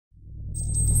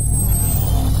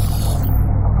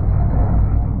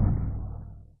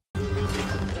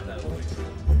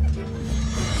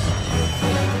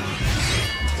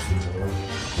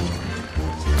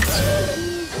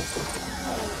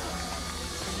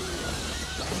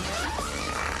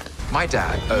My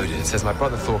dad, Odin, says my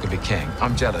brother Thor can be king.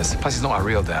 I'm jealous. Plus, he's not my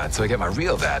real dad, so I get my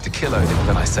real dad to kill Odin,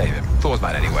 then I save him. Thor's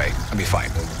mad anyway. I'll be fine.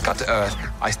 Cut to Earth.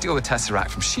 I steal the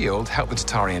Tesseract from S.H.I.E.L.D., help the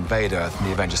Chitauri invade Earth, and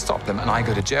the Avengers stop them, and I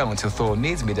go to jail until Thor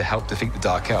needs me to help defeat the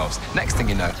Dark Elves. Next thing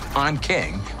you know, I'm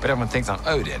king, but everyone thinks I'm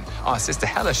Odin. Our sister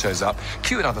Hela shows up.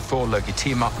 Cue another Thor Loki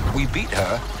team up. We beat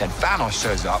her. Then Thanos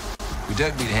shows up. We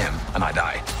don't beat him, and I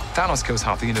die. Thanos kills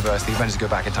half the universe. The Avengers go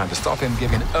back in time to stop him,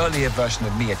 giving an earlier version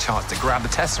of me a chance to grab the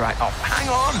Tesseract. Oh, hang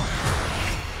on!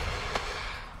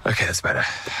 Okay, that's better.